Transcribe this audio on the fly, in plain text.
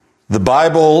The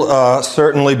Bible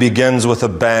certainly begins with a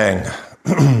bang.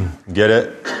 Get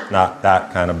it? Not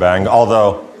that kind of bang,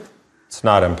 although it's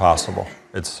not impossible.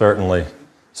 It's certainly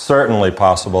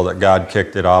possible that God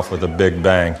kicked it off with a big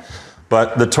bang.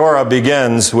 But the Torah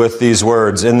begins with these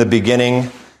words, "In the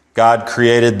beginning, God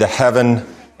created the heaven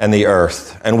and the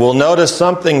earth." And we'll notice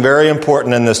something very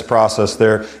important in this process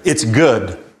there. It's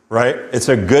good, right? It's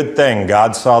a good thing.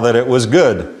 God saw that it was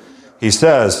good. He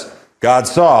says, God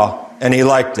saw and he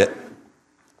liked it.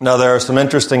 Now, there are some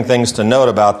interesting things to note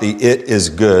about the "it is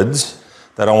goods"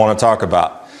 that I want to talk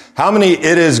about. How many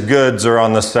 "it is goods" are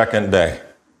on the second day?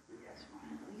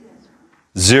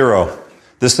 0.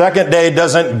 The second day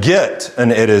doesn't get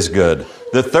an "it is good."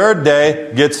 The third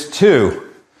day gets 2.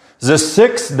 The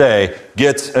sixth day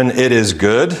gets an "it is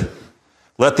good."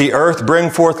 Let the earth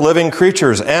bring forth living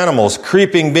creatures, animals,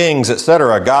 creeping beings,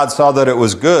 etc. God saw that it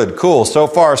was good. Cool. So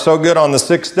far, so good on the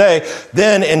sixth day.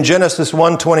 Then in Genesis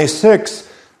 1:26,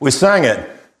 we sang it.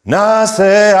 Let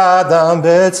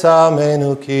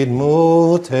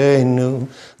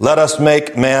us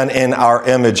make man in our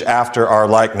image after our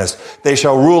likeness. They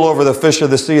shall rule over the fish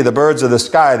of the sea, the birds of the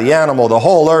sky, the animal, the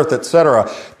whole earth, etc.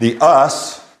 The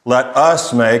us, let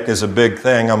us make, is a big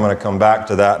thing. I'm going to come back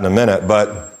to that in a minute.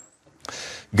 But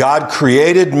God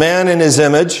created man in his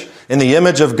image. In the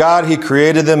image of God, he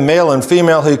created them. Male and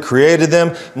female, he created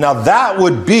them. Now that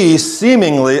would be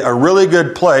seemingly a really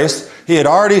good place. He had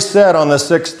already said on the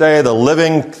sixth day, the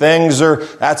living things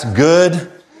that's good.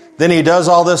 Then he does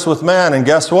all this with man, and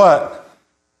guess what?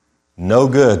 No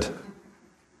good.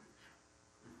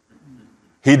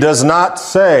 He does not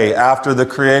say after the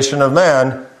creation of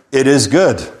man, it is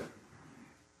good.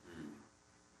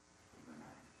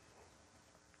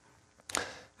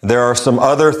 There are some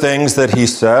other things that he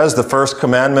says. The first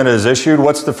commandment is issued.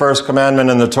 What's the first commandment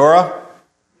in the Torah?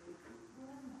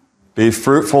 Be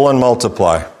fruitful and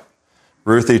multiply.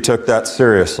 Ruthie took that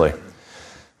seriously.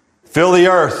 Fill the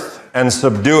earth and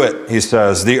subdue it, he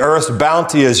says. The earth's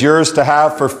bounty is yours to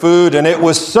have for food, and it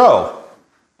was so.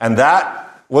 And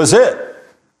that was it.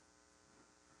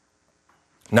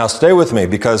 Now stay with me,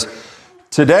 because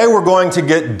today we're going to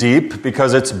get deep,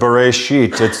 because it's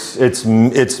Bereshit.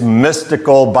 It's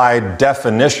mystical by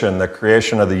definition, the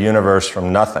creation of the universe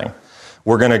from nothing.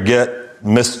 We're going to get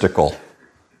mystical.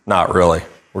 Not really.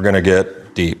 We're going to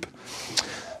get deep.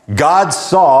 God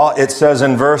saw, it says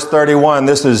in verse 31,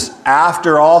 this is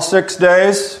after all 6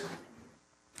 days,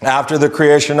 after the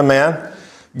creation of man.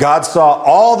 God saw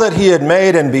all that he had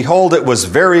made, and behold, it was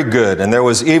very good. And there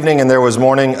was evening and there was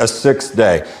morning, a sixth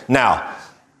day. Now,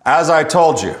 as I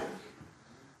told you,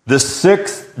 the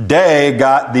sixth day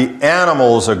got the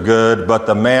animals a good, but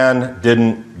the man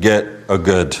didn't get a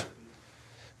good.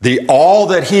 The all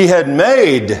that he had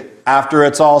made, after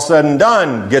it's all said and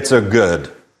done, gets a good.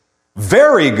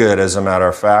 Very good, as a matter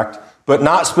of fact, but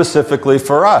not specifically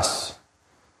for us.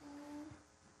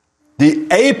 The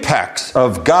apex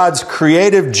of God's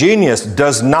creative genius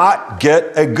does not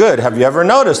get a good. Have you ever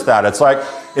noticed that? It's like,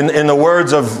 in the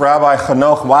words of Rabbi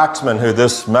Hanoch Waxman, who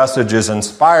this message is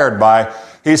inspired by,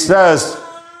 he says,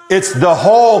 it's the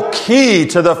whole key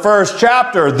to the first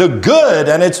chapter, the good,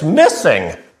 and it's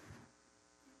missing.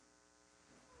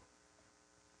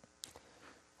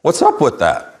 What's up with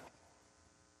that?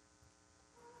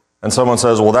 And someone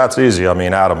says, well, that's easy. I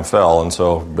mean, Adam fell, and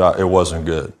so it wasn't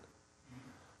good.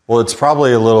 Well, it's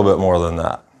probably a little bit more than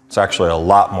that. It's actually a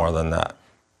lot more than that.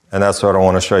 And that's what I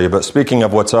want to show you. But speaking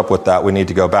of what's up with that, we need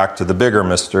to go back to the bigger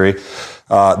mystery.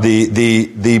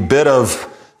 The bit of,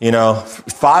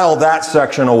 file that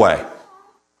section away.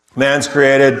 Man's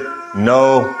created.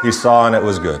 No, he saw and it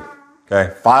was good.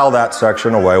 Okay? File that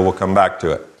section away. We'll come back to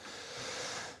it.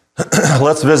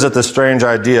 Let's visit the strange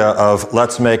idea of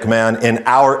let's make man in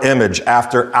our image,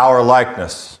 after our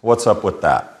likeness. What's up with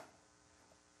that?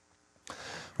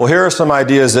 Well, here are some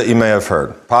ideas that you may have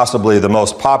heard. Possibly the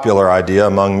most popular idea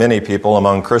among many people,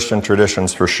 among Christian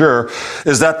traditions for sure,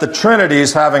 is that the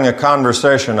Trinity's having a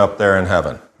conversation up there in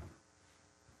heaven.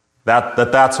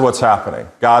 That's what's happening.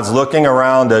 God's looking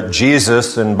around at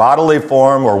Jesus in bodily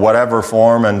form or whatever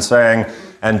form and saying,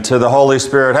 and to the Holy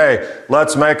Spirit, hey,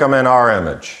 let's make them in our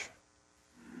image.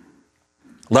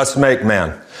 Let's make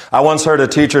man. I once heard a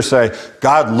teacher say,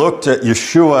 God looked at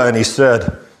Yeshua and he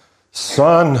said,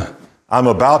 son, I'm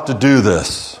about to do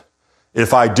this.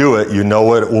 If I do it, you know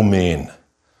what it will mean.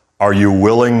 Are you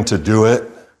willing to do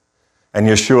it? And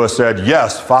Yeshua said,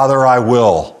 yes, Father, I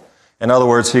will. In other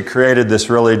words, he created this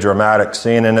really dramatic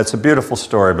scene, and it's a beautiful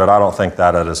story, but I don't think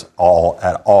that it is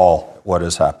at all what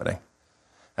is happening.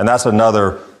 And that's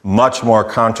another much more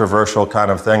controversial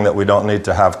kind of thing that we don't need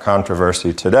to have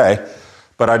controversy today.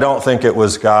 But I don't think it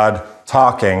was God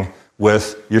talking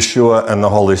with Yeshua and the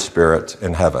Holy Spirit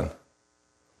in heaven.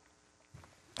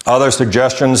 Other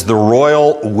suggestions, the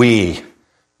royal we.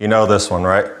 You know this one,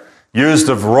 right? Used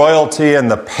of royalty and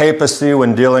the papacy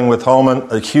when dealing with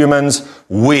humans,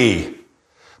 we.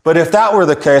 But if that were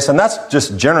the case, and that's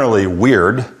just generally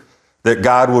weird, that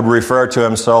God would refer to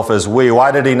himself as we,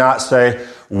 why did he not say,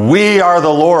 we are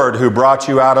the Lord who brought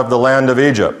you out of the land of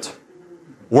Egypt?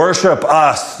 Worship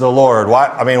us, the Lord.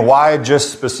 Why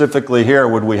just specifically here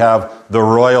would we have the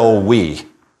royal we?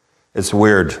 It's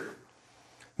weird.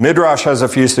 Midrash has a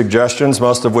few suggestions,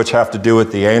 most of which have to do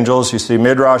with the angels. You see,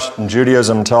 Midrash in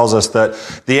Judaism tells us that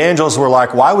the angels were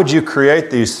like, why would you create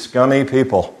these scummy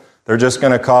people? They're just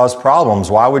going to cause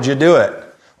problems. Why would you do it?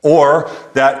 Or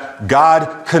that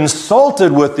God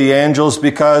consulted with the angels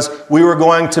because we were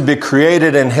going to be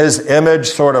created in his image,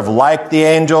 sort of like the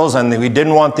angels, and we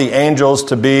didn't want the angels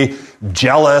to be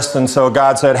jealous. And so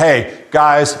God said, hey,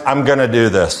 guys, I'm going to do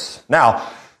this. Now,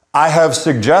 I have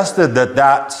suggested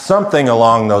that something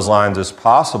along those lines is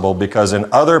possible because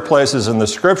in other places in the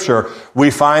scripture, we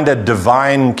find a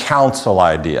divine counsel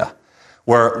idea.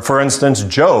 Where, for instance,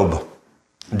 Job,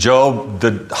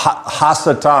 the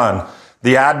Hasatan,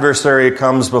 the adversary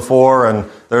comes before and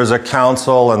there's a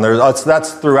counsel and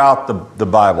that's throughout the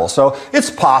Bible. So it's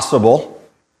possible.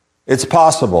 It's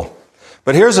possible.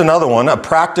 But here's another one, a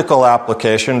practical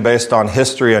application based on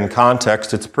history and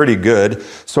context. It's pretty good.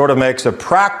 Sort of makes a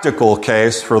practical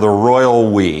case for the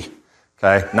royal we.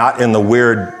 Okay? Not in the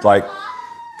weird, like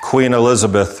Queen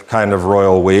Elizabeth kind of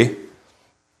royal we.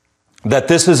 That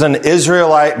this is an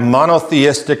Israelite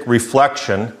monotheistic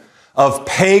reflection of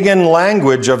pagan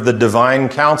language of the divine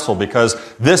council, because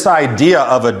this idea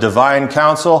of a divine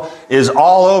council is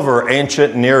all over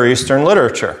ancient Near Eastern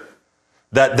literature.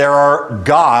 That there are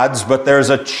gods, but there's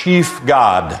a chief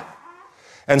god.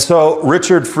 And so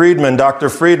Dr.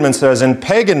 Friedman says, in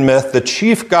pagan myth, the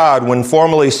chief god, when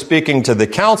formally speaking to the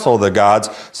council of the gods,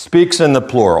 speaks in the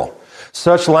plural.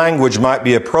 Such language might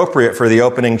be appropriate for the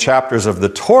opening chapters of the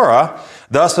Torah,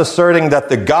 thus asserting that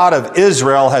the God of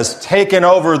Israel has taken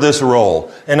over this role.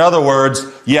 In other words,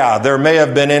 yeah, there may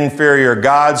have been inferior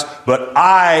gods, but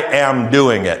I am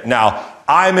doing it. Now,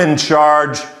 I'm in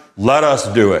charge. Let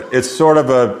us do it. It's sort of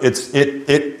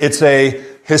it's a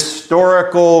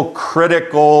historical,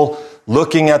 critical,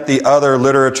 looking at the other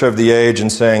literature of the age and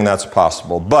saying that's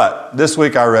possible. But this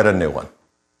week I read a new one.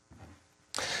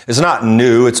 It's not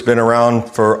new. It's been around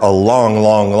for a long,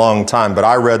 long, long time. But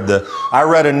I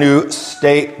read a new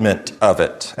statement of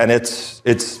it, and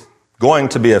it's going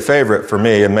to be a favorite for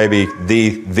me, and maybe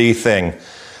the thing.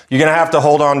 You're going to have to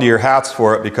hold on to your hats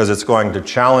for it because it's going to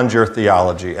challenge your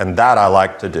theology, and that I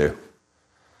like to do.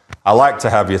 I like to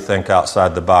have you think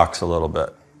outside the box a little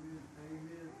bit.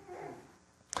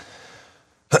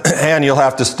 And you'll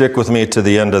have to stick with me to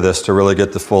the end of this to really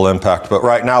get the full impact. But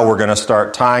right now we're going to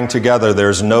start tying together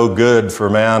there's no good for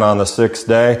man on the sixth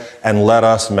day, and let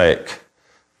us make.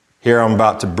 Here I'm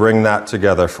about to bring that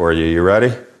together for you. You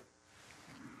ready?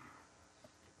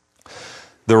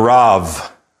 The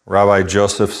Rav, Rabbi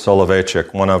Joseph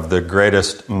Soloveitchik, one of the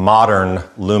greatest modern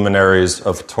luminaries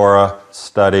of Torah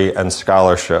study and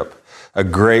scholarship, a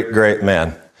great, great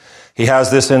man. He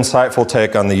has this insightful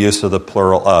take on the use of the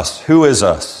plural us. Who is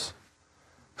us?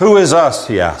 Who is us,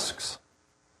 he asks.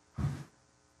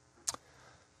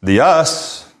 The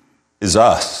us is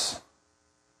us.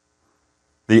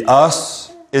 The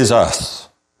us is us.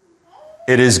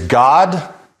 It is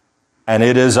God and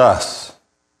it is us.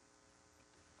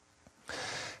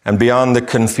 And beyond the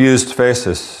confused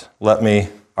faces, let me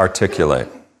articulate.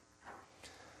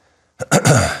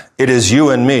 It is you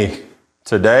and me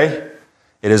today.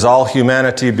 It is all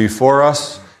humanity before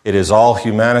us. It is all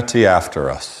humanity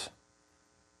after us.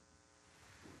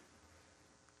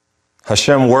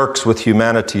 Hashem works with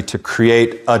humanity to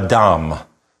create Adam,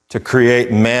 to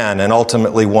create man and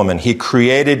ultimately woman. He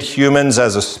created humans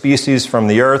as a species from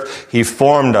the earth. He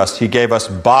formed us. He gave us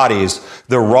bodies,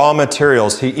 the raw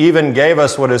materials. He even gave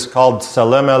us what is called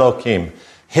Tselem Elokim,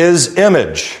 his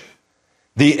image.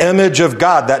 The image of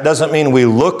God. That doesn't mean we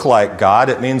look like God.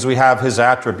 It means we have his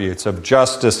attributes of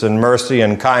justice and mercy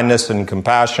and kindness and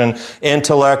compassion,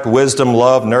 intellect, wisdom,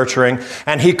 love, nurturing.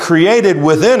 And he created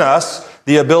within us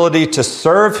the ability to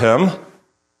serve him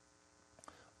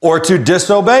or to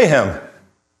disobey him.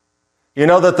 You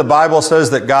know that the Bible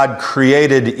says that God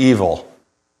created evil.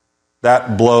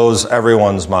 That blows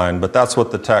everyone's mind, but that's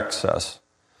what the text says.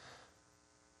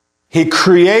 He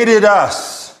created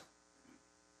us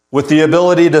with the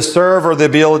ability to serve or the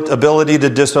ability to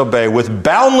disobey, with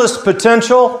boundless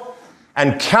potential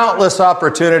and countless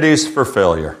opportunities for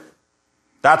failure.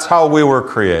 That's how we were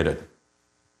created.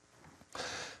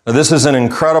 Now, this is an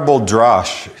incredible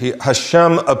drash.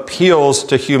 Hashem appeals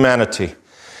to humanity.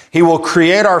 He will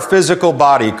create our physical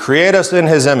body, create us in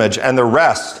his image, and the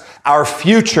rest, our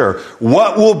future,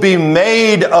 what will be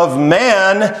made of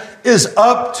man, is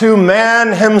up to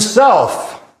man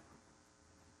himself.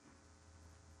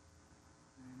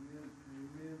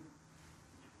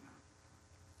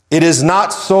 It is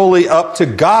not solely up to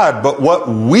God, but what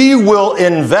we will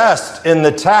invest in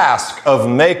the task of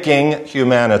making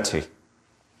humanity,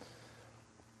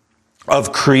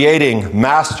 of creating,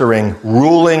 mastering,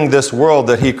 ruling this world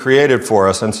that he created for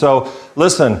us. And so,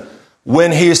 listen,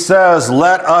 when he says,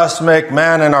 let us make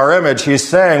man in our image, he's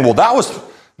saying,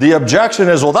 the objection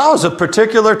is, that was a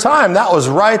particular time. That was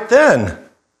right then.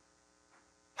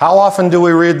 How often do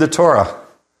we read the Torah?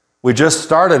 We just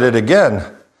started it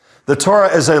again. The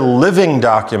Torah is a living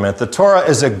document. The Torah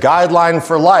is a guideline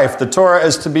for life. The Torah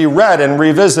is to be read and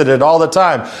revisited all the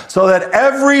time, so that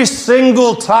every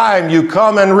single time you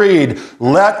come and read,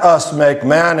 let us make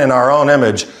man in our own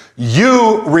image,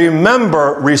 you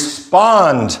remember,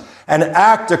 respond, and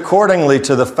act accordingly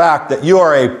to the fact that you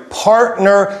are a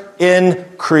partner in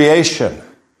creation.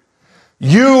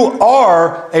 You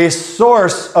are a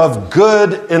source of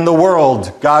good in the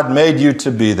world. God made you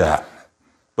to be that.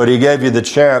 But he gave you the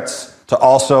chance to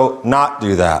also not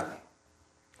do that.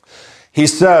 He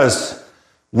says,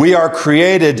 we are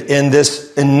created in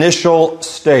this initial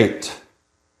state.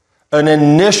 An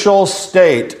initial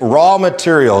state, raw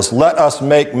materials, let us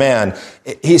make man.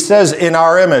 He says in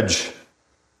our image.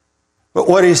 But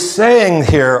what he's saying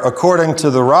here, according to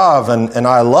the Rav, and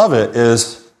I love it,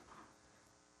 is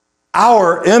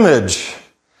our image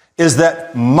is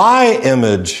that my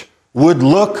image would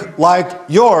look like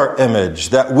your image,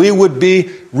 that we would be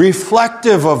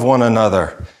reflective of one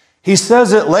another. He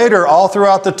says it later all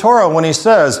throughout the Torah when he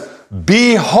says,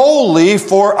 be holy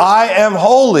for I am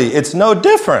holy. It's no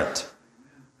different.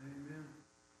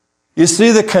 You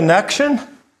see the connection?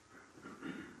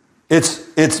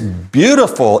 It's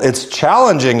beautiful, it's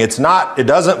challenging, it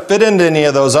doesn't fit into any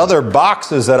of those other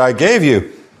boxes that I gave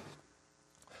you.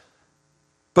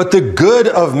 But the good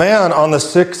of man on the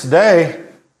sixth day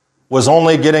was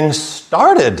only getting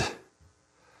started.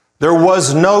 There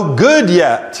was no good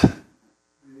yet.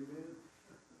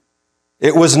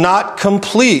 It was not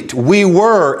complete. We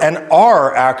were and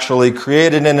are actually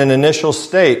created in an initial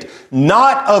state,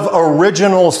 not of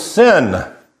original sin,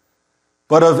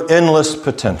 but of endless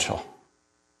potential.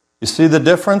 You see the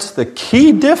difference? The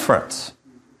key difference.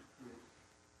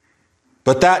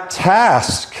 But that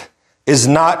task is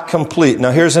not complete.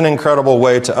 Now, here's an incredible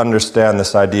way to understand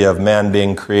this idea of man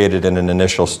being created in an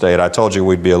initial state. I told you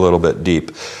we'd be a little bit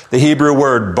deep. The Hebrew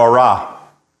word bara.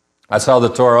 That's how the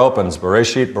Torah opens.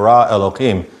 Bereshit bara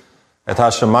Elohim et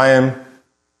hashamayim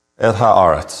et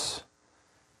haaretz.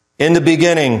 In the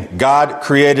beginning, God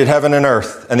created heaven and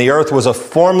earth, and the earth was a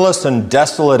formless and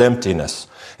desolate emptiness.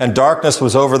 And darkness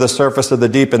was over the surface of the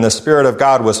deep, and the Spirit of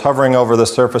God was hovering over the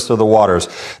surface of the waters.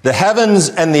 The heavens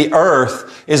and the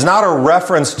earth is not a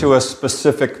reference to a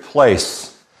specific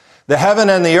place. The heaven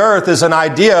and the earth is an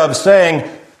idea of saying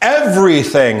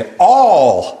everything,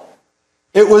 all.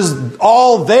 It was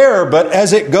all there, but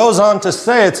as it goes on to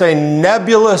say, it's a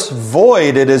nebulous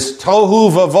void. It is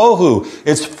tohu vavohu.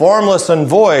 It's formless and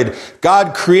void.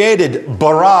 God created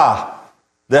bara,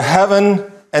 the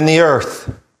heaven and the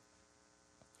earth.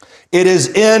 It is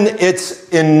in its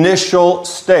initial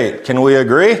state. Can we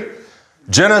agree?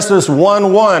 Genesis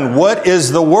 1:1, what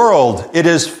is the world? It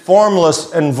is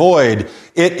formless and void.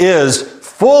 It is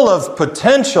full of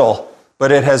potential,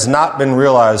 but it has not been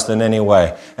realized in any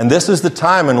way. And this is the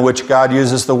time in which God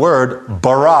uses the word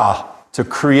bara, to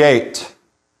create.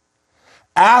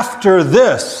 After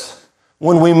this,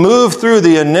 when we move through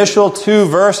the initial 2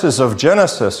 verses of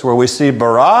Genesis where we see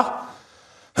bara,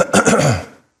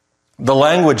 the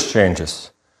language changes.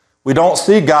 We don't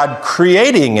see God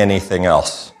creating anything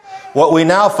else. What we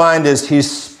now find is he's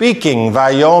speaking,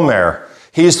 vayomer.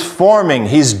 He's forming,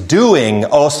 he's doing,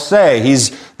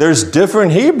 oseh. There's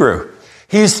different Hebrew.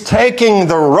 He's taking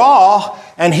the raw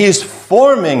and he's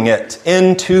forming it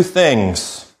into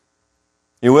things.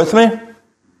 You with me?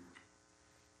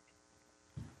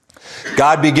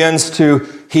 God begins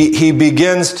he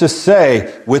begins to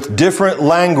say with different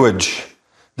language,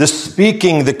 the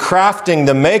speaking, the crafting,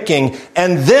 the making,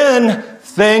 and then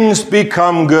things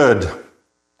become good.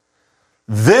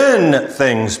 Then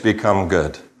things become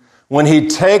good. When he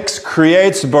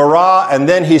creates bara, and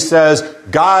then he says,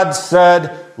 God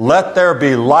said, let there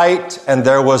be light, and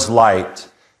there was light.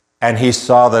 And he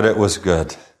saw that it was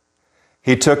good.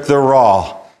 He took the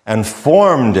raw and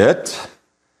formed it,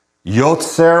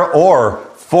 yotzer or,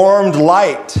 formed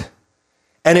light.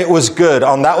 And it was good.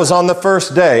 That was on the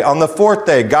first day. On the fourth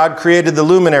day, God created the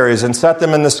luminaries and set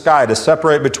them in the sky to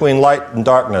separate between light and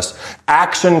darkness.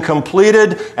 Action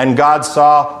completed, and God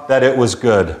saw that it was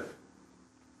good.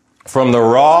 From the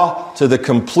raw to the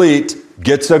complete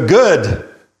gets a good.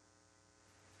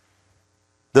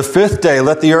 The fifth day,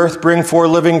 let the earth bring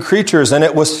forth living creatures, and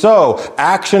it was so.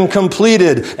 Action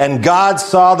completed, and God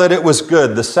saw that it was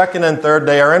good. The second and third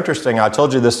day are interesting. I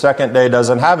told you the second day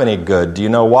doesn't have any good. Do you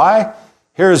know why?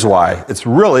 Here's why. It's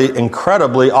really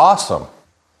incredibly awesome.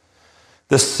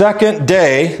 The second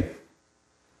day,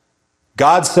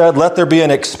 God said, let there be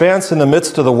an expanse in the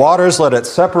midst of the waters. Let it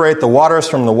separate the waters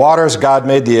from the waters. God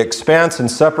made the expanse and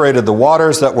separated the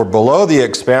waters that were below the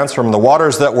expanse from the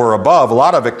waters that were above. A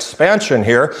lot of expansion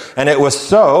here. And it was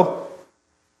so.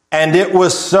 And it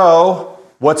was so.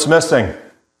 What's missing?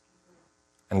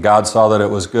 And God saw that it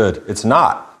was good. It's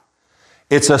not.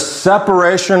 It's a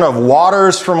separation of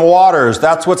waters from waters.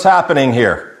 That's what's happening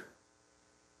here.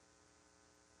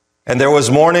 And there was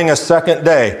morning a second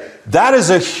day. That is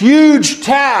a huge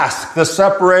task, the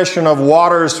separation of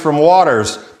waters from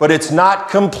waters, but it's not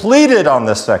completed on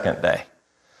the second day.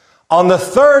 On the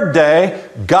third day,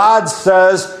 God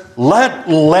says, let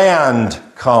land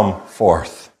come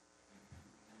forth.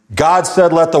 God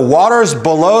said, let the waters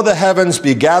below the heavens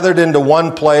be gathered into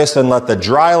one place, and let the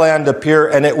dry land appear,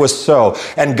 and it was so.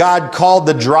 And God called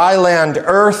the dry land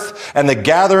earth, and the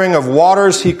gathering of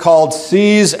waters he called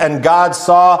seas, and God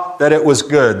saw that it was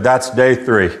good. That's day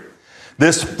 3.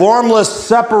 This formless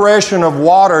separation of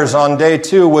waters on day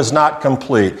 2 was not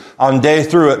complete. On day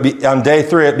 3,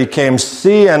 it became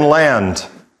sea and land.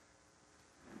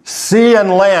 Sea and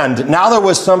land. Now there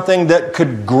was something that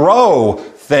could grow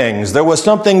things. There was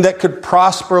something that could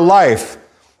prosper life.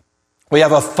 We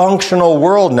have a functional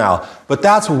world now. But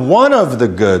that's one of the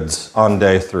goods on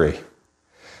day 3.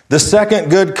 The second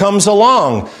good comes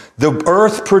along. The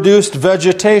earth produced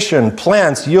vegetation,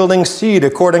 plants yielding seed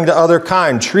according to other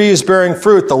kind, trees bearing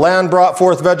fruit, the land brought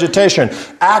forth vegetation.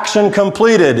 Action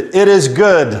completed. It is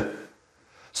good.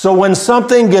 So when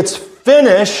something gets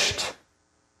finished,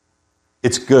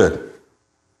 it's good.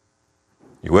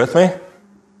 You with me?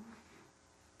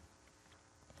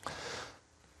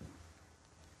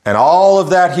 And all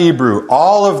of that Hebrew,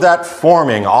 all of that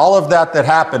forming, all of that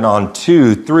happened on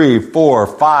 2, 3, 4,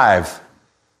 5,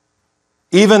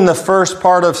 even the first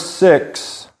part of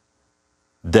 6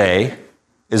 day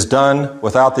is done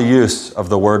without the use of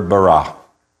the word bara.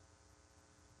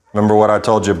 Remember what I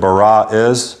told you bara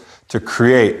is? To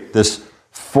create this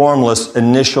formless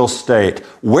initial state.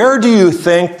 Where do you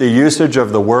think the usage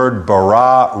of the word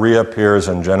bara reappears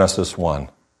in Genesis 1?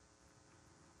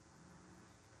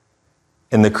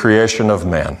 In the creation of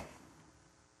man.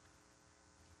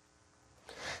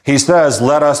 He says,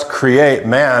 let us create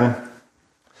man.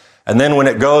 And then when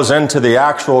it goes into the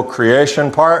actual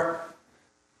creation part,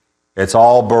 it's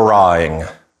all baraing.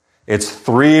 It's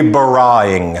 3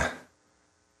 baraing.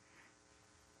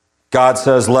 God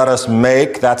says, let us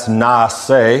make. That's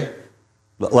nase.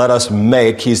 Let us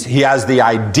make. He has the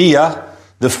idea,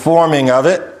 the forming of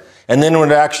it. And then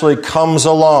when it actually comes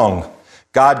along,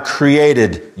 God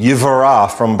created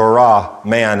Yivarah from bara,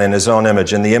 man in his own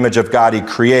image. In the image of God, he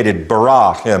created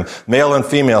bara, him. Male and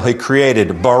female, he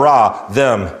created bara,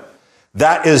 them.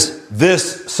 That is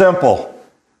this simple.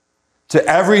 To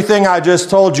everything I just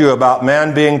told you about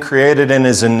man being created in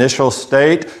his initial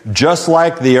state, just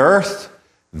like the earth,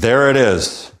 there it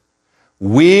is.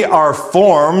 We are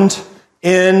formed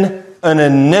in an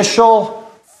initial,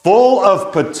 full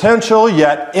of potential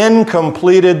yet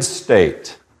incompleted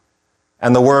state.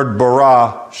 And the word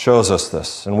bara shows us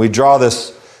this. And we draw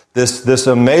this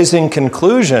amazing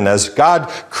conclusion. As God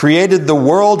created the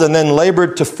world and then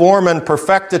labored to form and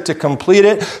perfect it, to complete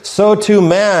it, so too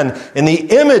man, in the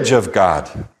image of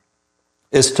God,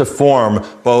 is to form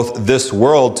both this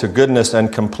world to goodness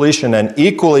and completion. And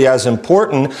equally as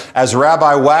important, as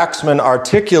Rabbi Waxman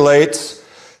articulates,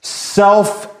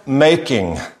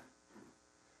 self-making.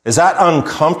 Is that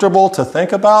uncomfortable to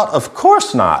think about? Of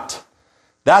course not.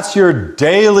 That's your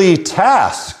daily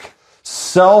task,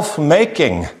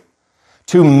 self-making,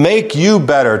 to make you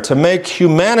better, to make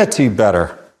humanity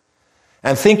better.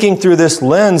 And thinking through this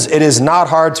lens, it is not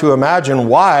hard to imagine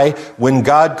why, when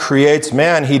God creates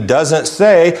man, he doesn't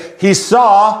say, he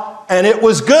saw and it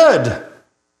was good.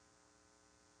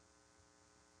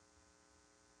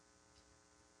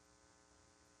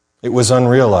 It was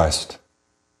unrealized,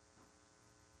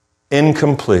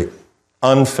 incomplete,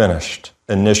 unfinished,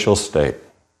 initial state.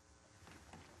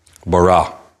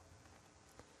 Bara.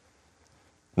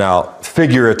 Now,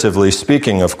 figuratively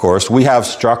speaking, of course, we have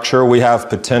structure, we have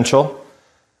potential.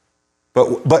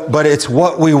 But it's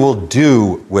what we will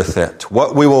do with it,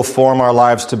 what we will form our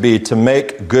lives to be, to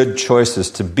make good choices,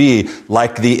 to be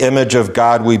like the image of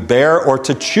God we bear, or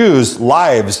to choose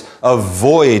lives of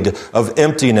void, of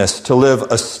emptiness, to live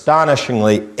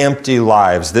astonishingly empty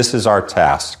lives. This is our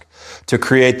task, to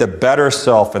create the better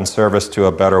self in service to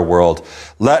a better world.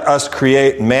 Let us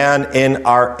create man in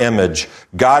our image.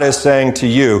 God is saying to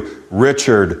you,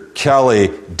 Richard, Kelly,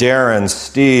 Darren,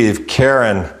 Steve,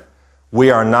 Karen, we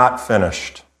are not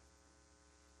finished.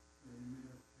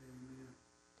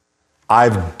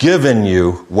 I've given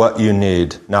you what you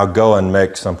need. Now go and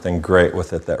make something great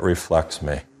with it that reflects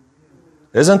me.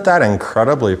 Isn't that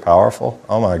incredibly powerful?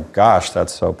 Oh my gosh,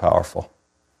 that's so powerful.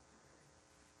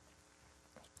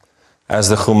 As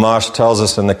the Chumash tells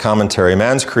us in the commentary,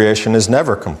 man's creation is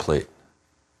never complete.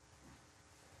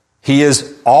 She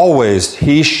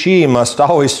must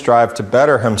always strive to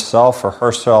better himself or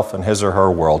herself in his or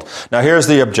her world. Now here's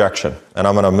the objection, and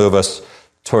I'm going to move us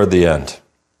toward the end.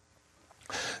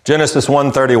 Genesis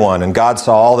 1:31, and God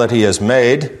saw all that he has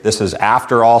made. This is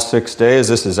after all 6 days.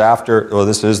 This is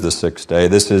the sixth day.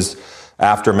 This is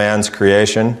after man's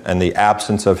creation and the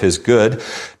absence of his good.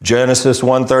 Genesis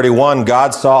 1:31,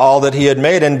 God saw all that he had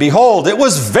made, and behold, it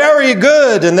was very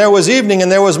good, and there was evening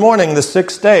and there was morning the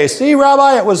sixth day. See,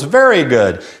 Rabbi, it was very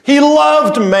good. He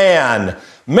loved man.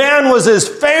 Man was his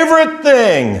favorite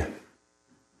thing.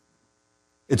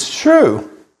 It's true,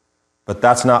 but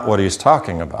that's not what he's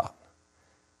talking about.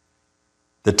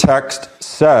 The text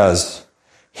says,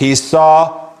 he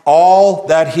saw all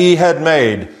that he had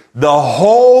made. The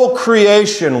whole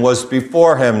creation was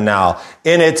before him now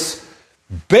in its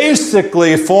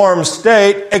basically formed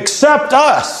state, except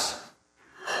us.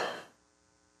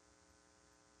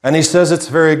 And he says it's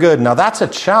very good. Now that's a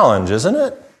challenge, isn't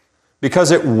it?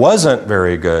 Because it wasn't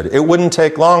very good. It wouldn't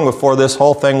take long before this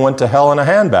whole thing went to hell in a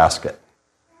handbasket.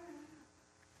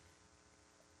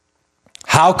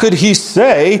 How could he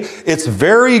say it's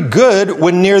very good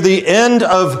when near the end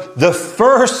of the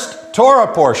first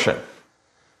Torah portion,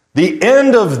 the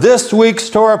end of this week's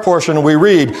Torah portion, we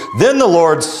read, then the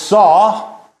Lord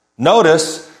saw,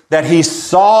 notice that he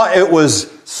saw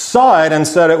it and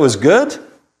said it was good.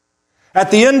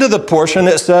 At the end of the portion,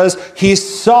 it says he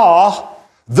saw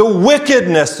the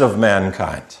wickedness of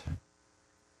mankind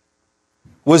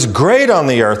was great on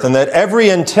the earth, and that every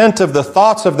intent of the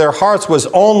thoughts of their hearts was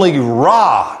only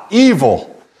raw,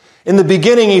 evil. In the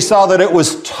beginning, he saw that it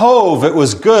was tov, it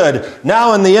was good.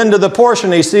 Now in the end of the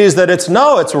portion, he sees that it's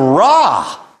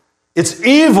raw. It's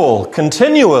evil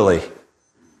continually.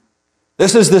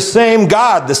 This is the same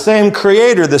God, the same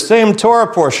Creator, the same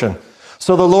Torah portion.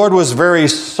 So the Lord was very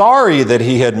sorry that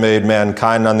he had made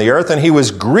mankind on the earth, and he was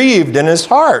grieved in his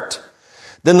heart.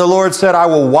 Then the Lord said, I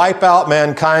will wipe out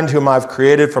mankind whom I've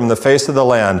created from the face of the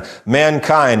land,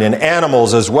 mankind and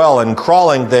animals as well, and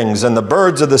crawling things, and the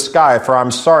birds of the sky, for I'm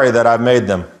sorry that I've made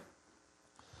them.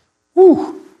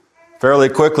 Fairly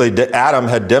quickly, Adam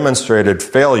had demonstrated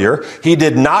failure. He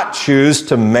did not choose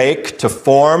to make, to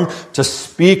form, to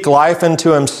speak life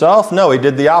into himself. No, he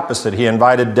did the opposite. He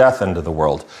invited death into the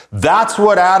world. That's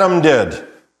what Adam did.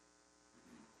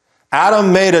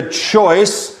 Adam made a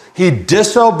choice. He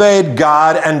disobeyed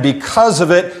God, and because of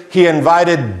it, he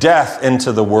invited death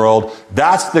into the world.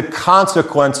 That's the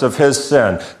consequence of his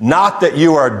sin. Not that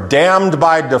you are damned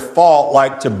by default,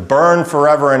 like to burn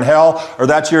forever in hell, or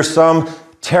that you're some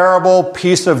terrible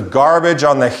piece of garbage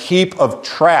on the heap of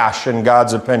trash in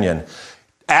God's opinion.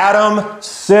 Adam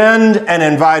sinned and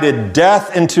invited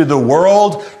death into the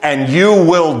world, and you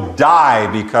will die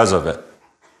because of it.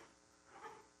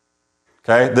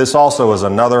 Okay, this also is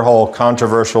another whole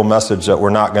controversial message that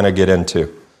we're not going to get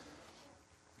into.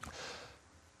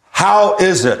 How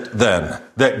is it then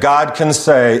that God can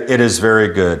say it is very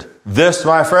good? This,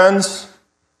 my friends,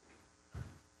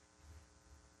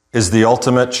 is the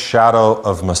ultimate shadow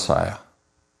of Messiah.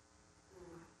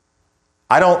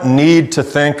 I don't need to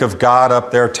think of God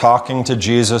up there talking to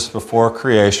Jesus before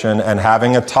creation and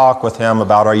having a talk with him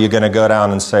about, are you going to go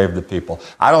down and save the people?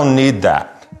 I don't need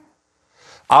that.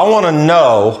 I want to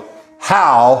know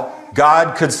how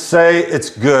God could say it's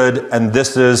good, and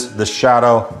this is the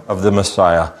shadow of the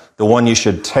Messiah, the one you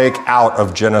should take out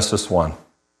of Genesis 1.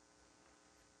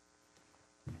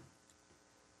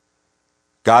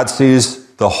 God sees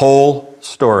the whole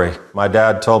story. My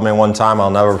dad told me one time, I'll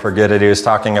never forget it, he was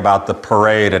talking about the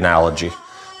parade analogy.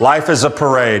 Life is a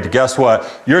parade. Guess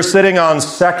what? You're sitting on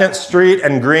 2nd Street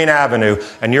and Green Avenue,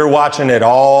 and you're watching it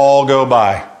all go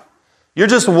by. You're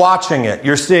just watching it.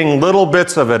 You're seeing little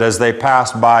bits of it as they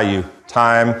pass by you,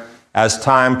 as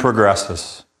time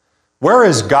progresses. Where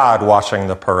is God watching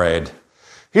the parade?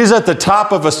 He's at the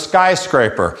top of a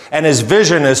skyscraper, and his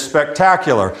vision is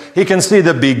spectacular. He can see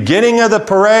the beginning of the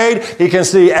parade, he can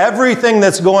see everything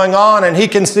that's going on, and he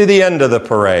can see the end of the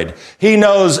parade. He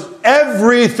knows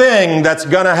everything that's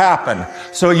going to happen.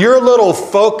 So your little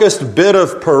focused bit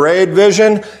of parade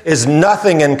vision is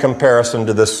nothing in comparison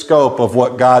to the scope of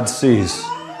what God sees.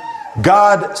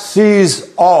 God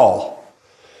sees all.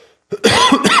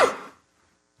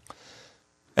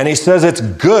 And he says it's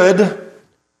good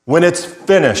when it's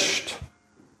finished.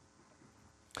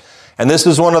 And this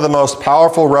is one of the most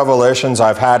powerful revelations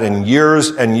I've had in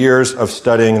years and years of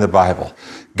studying the Bible.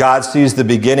 God sees the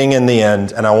beginning and the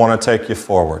end, and I want to take you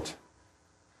forward.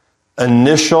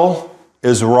 Initial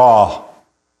is raw.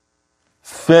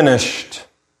 Finished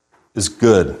is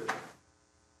good.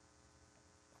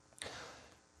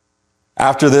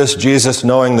 After this, Jesus,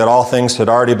 knowing that all things had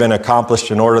already been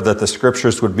accomplished in order that the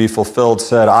scriptures would be fulfilled,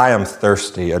 said, I am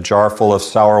thirsty. A jar full of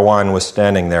sour wine was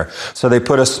standing there. So they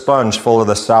put a sponge full of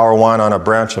the sour wine on a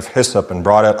branch of hyssop and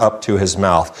brought it up to his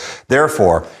mouth.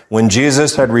 Therefore, when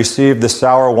Jesus had received the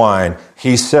sour wine,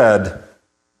 he said,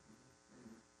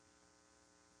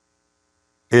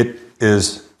 it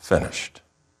is finished.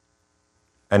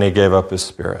 And he gave up his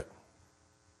spirit.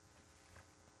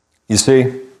 You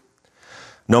see,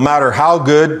 no matter how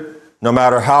good, no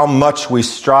matter how much we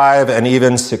strive and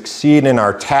even succeed in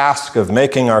our task of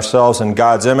making ourselves in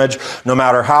God's image, no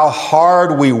matter how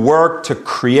hard we work to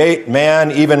create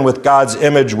man, even with God's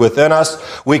image within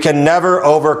us, we can never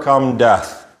overcome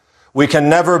death. We can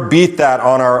never beat that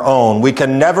on our own. We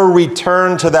can never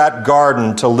return to that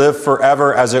garden to live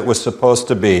forever as it was supposed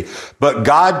to be. But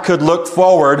God could look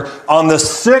forward on the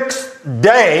sixth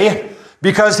day,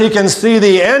 because he can see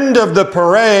the end of the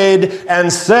parade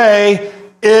and say,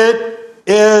 it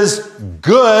is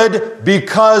good,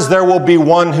 because there will be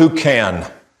one who can.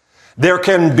 There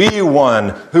can be one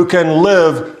who can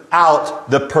live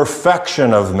out the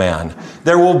perfection of man.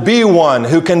 There will be one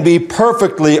who can be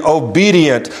perfectly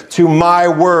obedient to my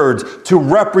words, to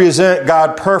represent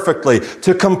God perfectly,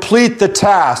 to complete the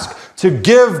task, to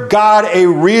give God a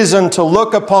reason to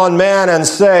look upon man and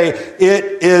say,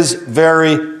 it is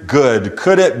very good.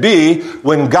 Could it be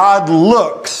when God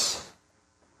looks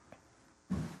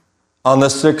on the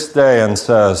sixth day and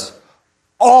says,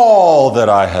 all that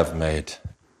I have made,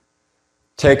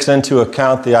 takes into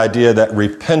account the idea that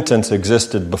repentance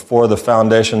existed before the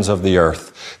foundations of the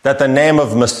earth, that the name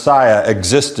of Messiah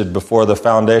existed before the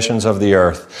foundations of the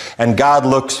earth, and God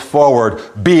looks forward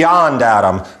beyond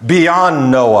Adam,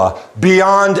 beyond Noah,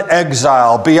 beyond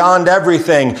exile, beyond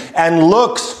everything, and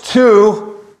looks to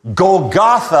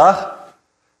Golgotha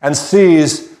and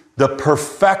sees the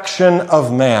perfection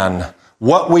of man,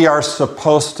 what we are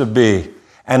supposed to be.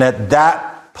 And at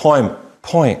that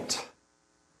point,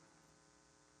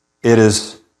 it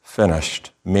is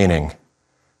finished, meaning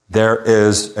there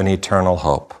is an eternal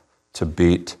hope to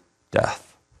beat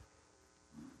death.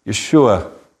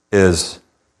 Yeshua is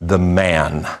the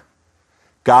man.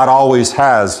 God always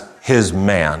has his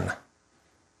man.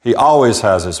 He always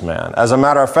has his man. As a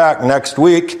matter of fact, next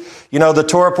week, the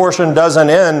Torah portion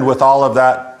doesn't end with all of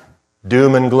that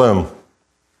doom and gloom.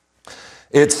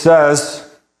 It says,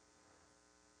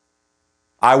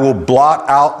 I will blot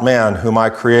out man whom I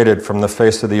created from the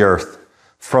face of the earth,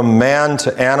 from man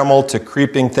to animal to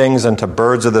creeping things and to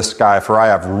birds of the sky, for I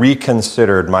have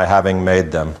reconsidered my having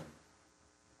made them.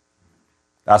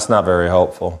 That's not very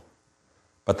hopeful.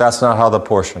 But that's not how the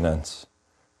portion ends.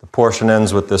 The portion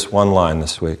ends with this one line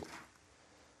this week.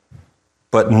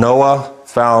 But Noah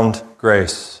found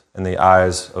grace in the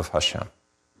eyes of Hashem.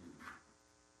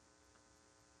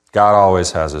 God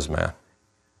always has his man.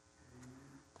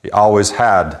 He always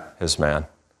had his man.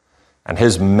 And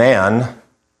his man,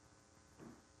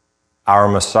 our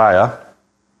Messiah,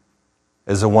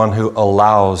 is the one who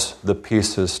allows the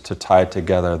pieces to tie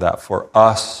together, that for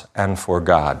us and for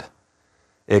God,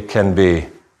 it can be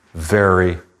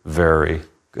very, very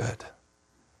good.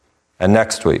 And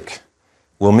next week,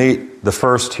 we'll meet the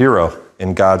first hero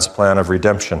in God's plan of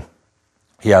redemption.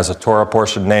 He has a Torah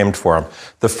portion named for him.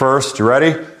 The first, you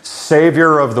ready?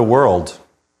 Savior of the world.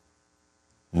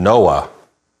 Noah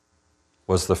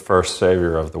was the first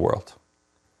Savior of the world.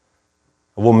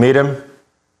 We'll meet him,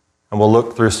 and we'll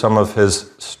look through some of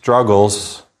his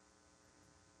struggles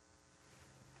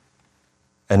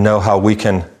and know how we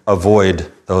can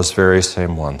avoid those very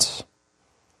same ones.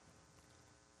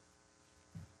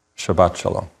 Shabbat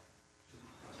Shalom.